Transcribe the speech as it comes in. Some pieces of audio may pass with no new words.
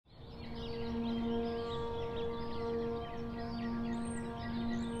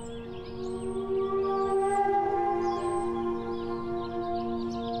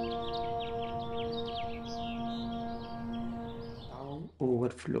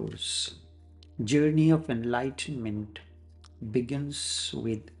Overflows. Journey of enlightenment begins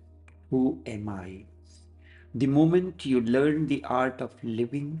with who am I? The moment you learn the art of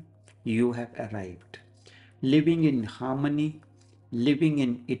living, you have arrived. Living in harmony, living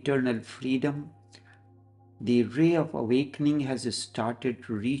in eternal freedom, the ray of awakening has started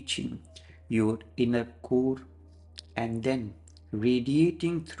reaching your inner core and then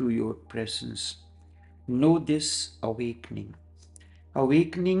radiating through your presence. Know this awakening.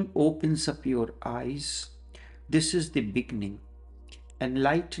 Awakening opens up your eyes. This is the beginning.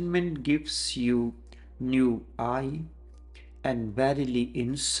 Enlightenment gives you new eye and verily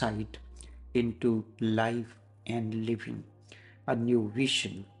insight into life and living, a new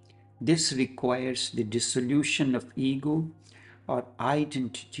vision. This requires the dissolution of ego or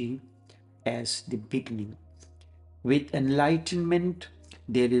identity as the beginning. With enlightenment,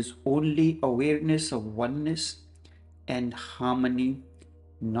 there is only awareness of oneness and harmony,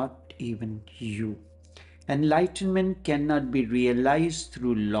 not even you. Enlightenment cannot be realized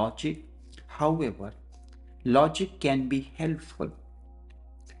through logic. However, logic can be helpful.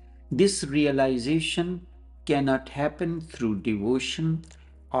 This realization cannot happen through devotion,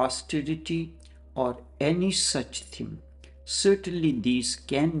 austerity, or any such thing. Certainly, these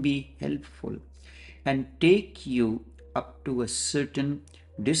can be helpful and take you up to a certain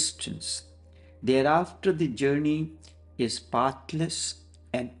distance. Thereafter, the journey is pathless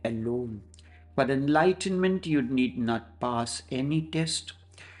and alone. For enlightenment, you need not pass any test.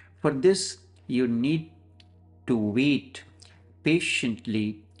 For this, you need to wait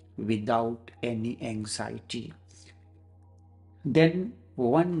patiently without any anxiety. Then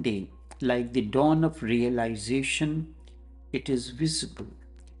one day, like the dawn of realization, it is visible.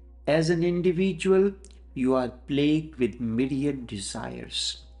 As an individual, you are plagued with myriad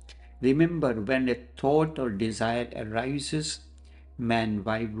desires. Remember, when a thought or desire arises, man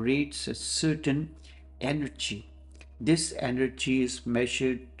vibrates a certain energy. This energy is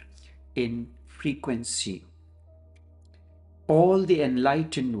measured in frequency. All the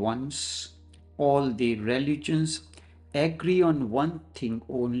enlightened ones, all the religions agree on one thing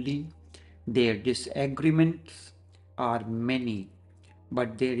only. Their disagreements are many,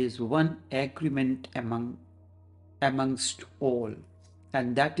 but there is one agreement amongst all,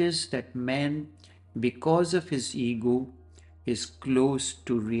 and that is that man, because of his ego, is close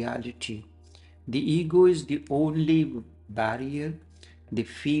to reality. The ego is the only barrier, the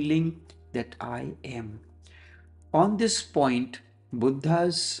feeling that I am. On this point,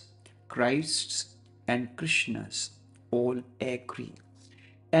 Buddhas, Christs, and Krishnas all agree.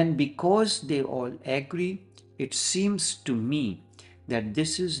 And because they all agree, it seems to me that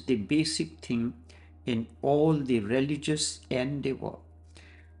this is the basic thing in all the religious endeavor.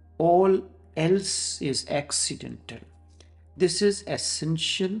 All else is accidental. This is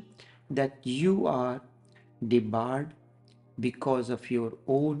essential that you are debarred because of your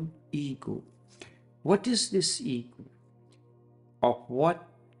own ego. What is this ego? Of what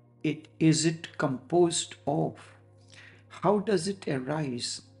is it composed of? How does it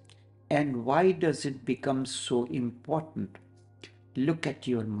arise? And why does it become so important? Look at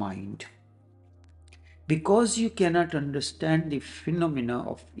your mind. Because you cannot understand the phenomena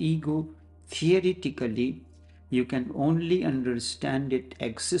of ego theoretically, you can only understand it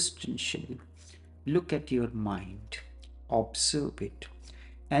existentially. Look at your mind, observe it,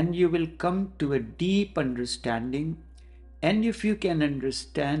 and you will come to a deep understanding. And if you can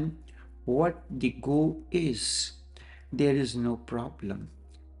understand what the go is, there is no problem.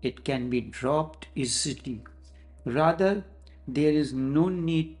 It can be dropped easily. Rather, there is no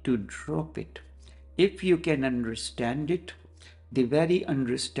need to drop it. If you can understand it, the very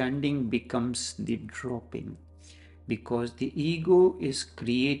understanding becomes the dropping, because the ego is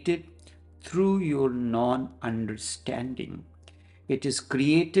created through your non-understanding. It is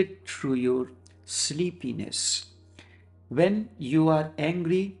created through your sleepiness. When you are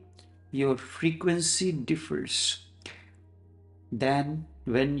angry, your frequency differs than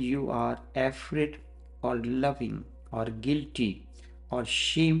when you are afraid or loving or guilty or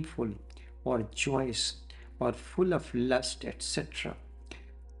shameful or joyous or full of lust, etc.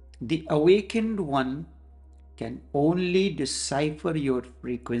 The awakened one can only decipher your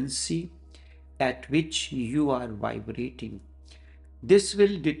frequency at which you are vibrating. This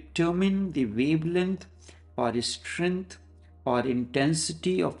will determine the wavelength or strength or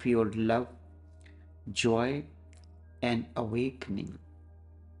intensity of your love, joy, and awakening.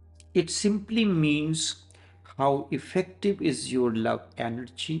 It simply means how effective is your love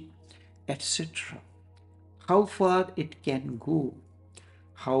energy, etc. How far it can go,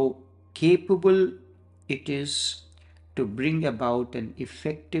 how capable it is to bring about an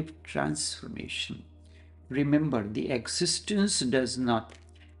effective transformation. Remember, the existence does not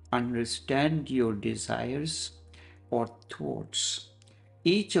understand your desires or thoughts.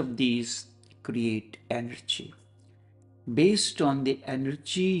 Each of these create energy. Based on the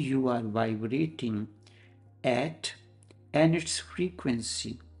energy you are vibrating at and its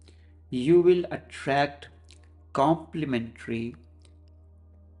frequency, you will attract complementary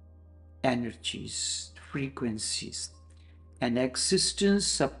energies, frequencies, and existence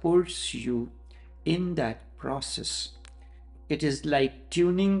supports you in that process. It is like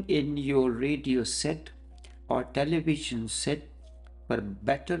tuning in your radio set or television set for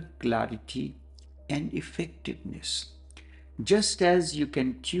better clarity and effectiveness. Just as you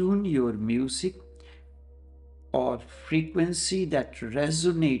can tune your music or frequency that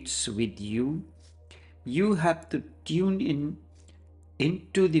resonates with you, you have to tune in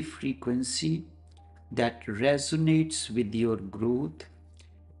into the frequency that resonates with your growth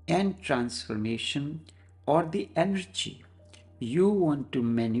and transformation or the energy you want to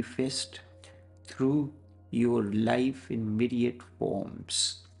manifest through your life in myriad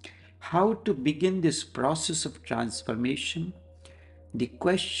forms. How to begin this process of transformation? The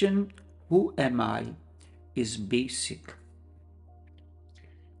question, who am I, is basic.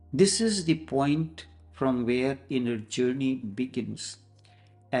 This is the point from where inner journey begins.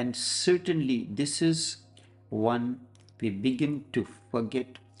 And certainly this is one we begin to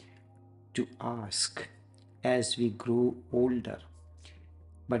forget to ask as we grow older.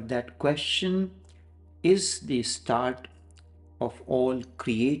 But that question is the start of all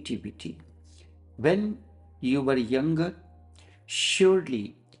creativity. When you were younger,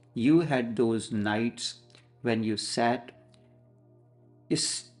 surely you had those nights when you sat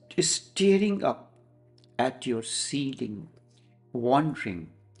staring up at your ceiling, wondering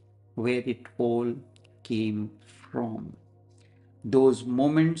where it all came from. Those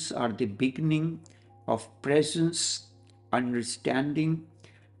moments are the beginning of presence, understanding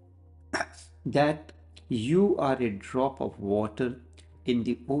that you are a drop of water in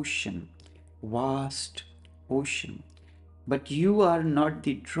the ocean, vast ocean. But you are not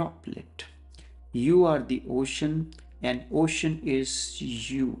the droplet. You are the ocean, and ocean is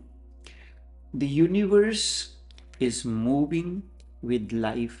you. The universe is moving with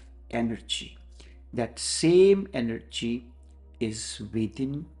life energy. That same energy is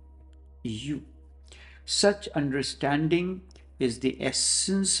within you. Such understanding is the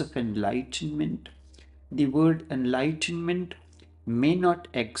essence of enlightenment. The word enlightenment may not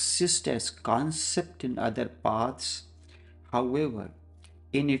exist as concept in other paths. However,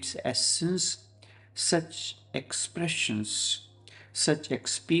 in its essence, such expressions, such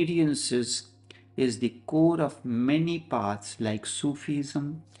experiences is the core of many paths like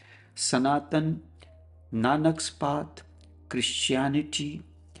Sufism, Sanatan, Nanak's path, Christianity,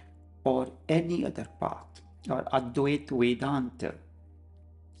 or any other path, or Advaita Vedanta.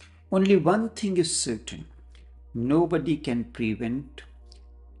 Only one thing is certain: nobody can prevent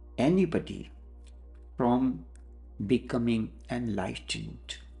anybody from becoming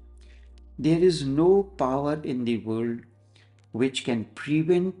enlightened. There is no power in the world which can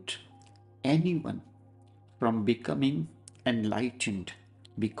prevent anyone from becoming enlightened,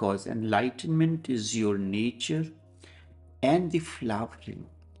 because enlightenment is your nature and the flowering.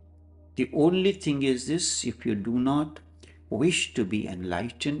 The only thing is this: if you do not wish to be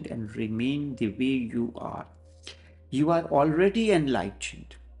enlightened and remain the way you are already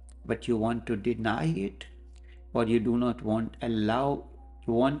enlightened, but you want to deny it, or you do not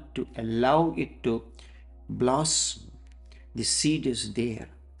you want to allow it to blossom. The seed is there,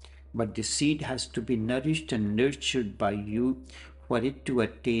 but the seed has to be nourished and nurtured by you for it to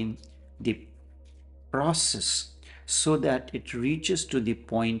attain the process, so that it reaches to the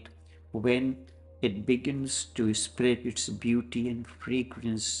point when it begins to spread its beauty and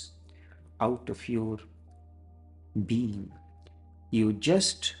fragrance out of your being. You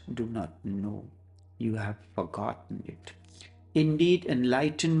just do not know. You have forgotten it. Indeed,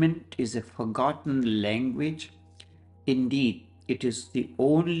 enlightenment is a forgotten language. Indeed, it is the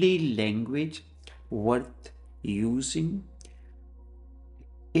only language worth using.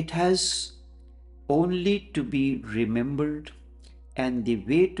 It has only to be remembered, and the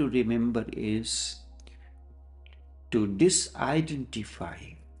way to remember is to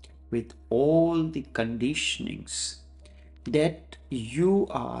disidentify with all the conditionings that you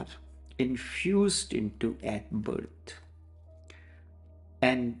are infused into at birth.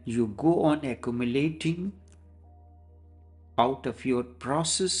 And you go on accumulating out of your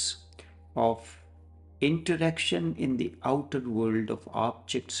process of interaction in the outer world of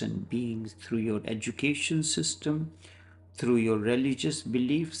objects and beings through your education system, through your religious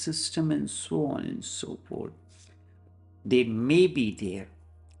belief system, and so on and so forth. They may be there.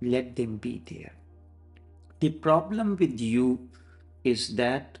 Let them be there. The problem with you is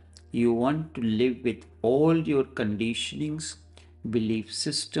that you want to live with all your conditionings, belief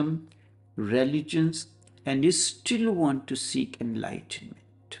system, religions, and you still want to seek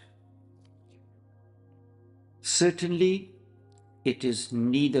enlightenment. Certainly, it is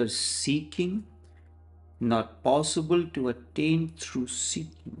neither seeking nor possible to attain through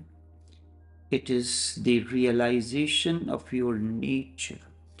seeking. It is the realization of your nature.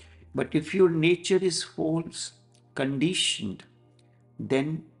 But if your nature is false, conditioned,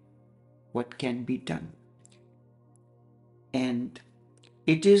 then what can be done? And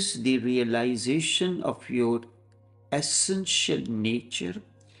it is the realization of your essential nature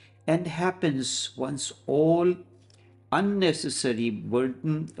and happens once all unnecessary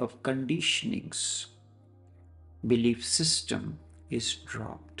burden of conditionings, belief system is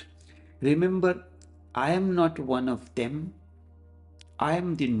dropped. Remember, I am not one of them. I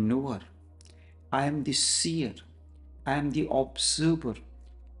am the knower. I am the seer. I am the observer.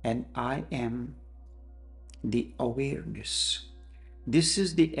 And I am the awareness. This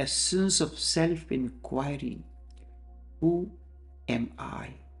is the essence of self-inquiry. Who am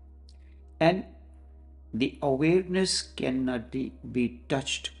I? And the awareness cannot be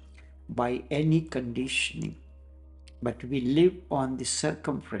touched by any conditioning, but we live on the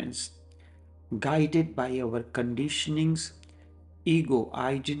circumference, guided by our conditionings, ego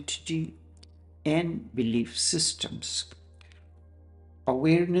identity, and belief systems.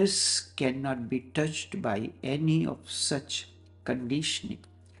 Awareness cannot be touched by any of such conditioning.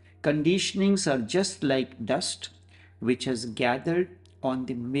 Conditionings are just like dust which has gathered on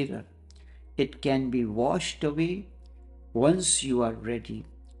the mirror. It can be washed away once you are ready,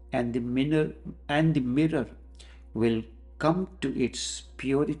 and the mirror will come to its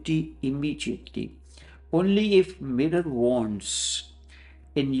purity immediately. Only if mirror wants.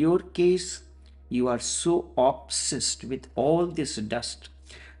 In your case, you are so obsessed with all this dust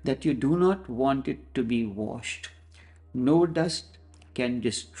that you do not want it to be washed. No dust can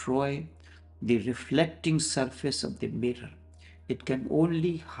destroy the reflecting surface of the mirror. It can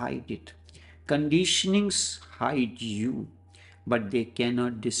only hide it. Conditionings hide you, but they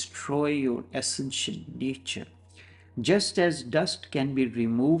cannot destroy your essential nature. Just as dust can be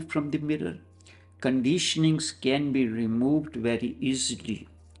removed from the mirror, conditionings can be removed very easily,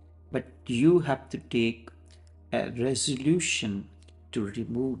 but you have to take a resolution to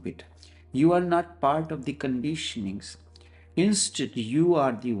remove it. You are not part of the conditionings. Instead, you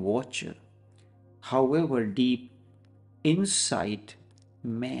are the watcher. However deep inside,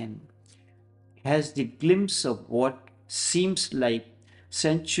 man has the glimpse of what seems like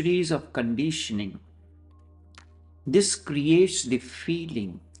centuries of conditioning. This creates the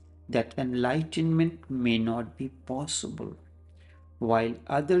feeling that enlightenment may not be possible, while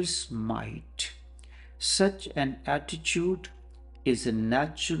others might. Such an attitude is a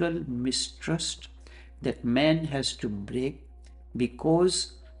natural mistrust that man has to break,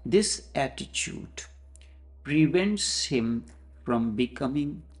 because this attitude prevents him from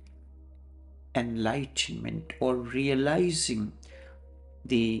becoming enlightenment or realizing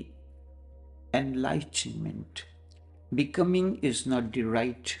the enlightenment. Becoming is not the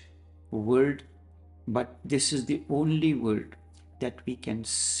right word, but this is the only word that we can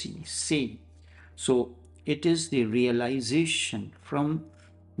say. So it is the realization from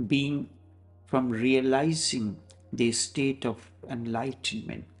realizing the state of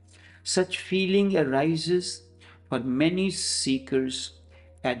enlightenment. Such feeling arises for many seekers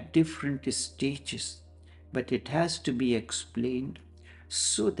at different stages, but it has to be explained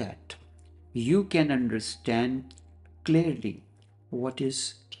so that you can understand clearly what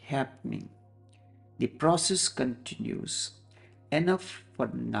is happening. The process continues. Enough for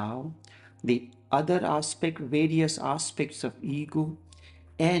now. The other aspect, various aspects of ego,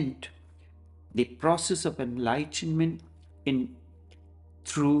 and the process of enlightenment in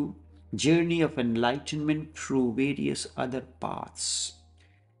through journey of enlightenment through various other paths.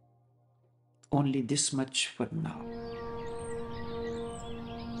 Only this much for now.